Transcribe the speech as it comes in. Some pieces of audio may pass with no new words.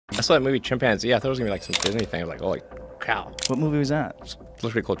I saw that movie Chimpanzee. I thought it was gonna be like some Disney thing. I was like, holy cow. What movie was that? It's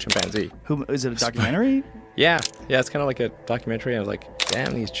literally called Chimpanzee. Who is it? A documentary? Yeah, it's kind of like a documentary. I was like,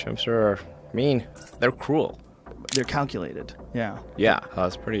 damn, these chimps are mean. They're cruel. They're calculated. Yeah. Yeah,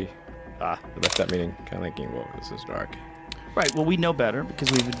 it's pretty. I left that meeting kind of thinking, whoa, this is dark. Right. Well, we know better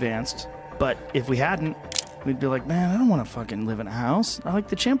because we've advanced. But if we hadn't, we'd be like, man, I don't want to fucking live in a house. I like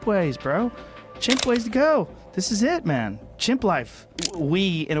the chimp ways, bro. Chimp ways to go. This is it, man. Chimp life.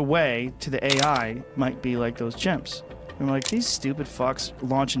 We, in a way, to the AI, might be like those chimps. And we're like, these stupid fucks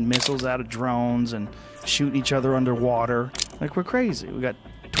launching missiles out of drones and shooting each other underwater. Like, we're crazy. We got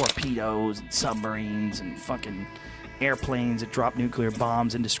torpedoes and submarines and fucking airplanes that drop nuclear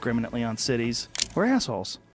bombs indiscriminately on cities. We're assholes.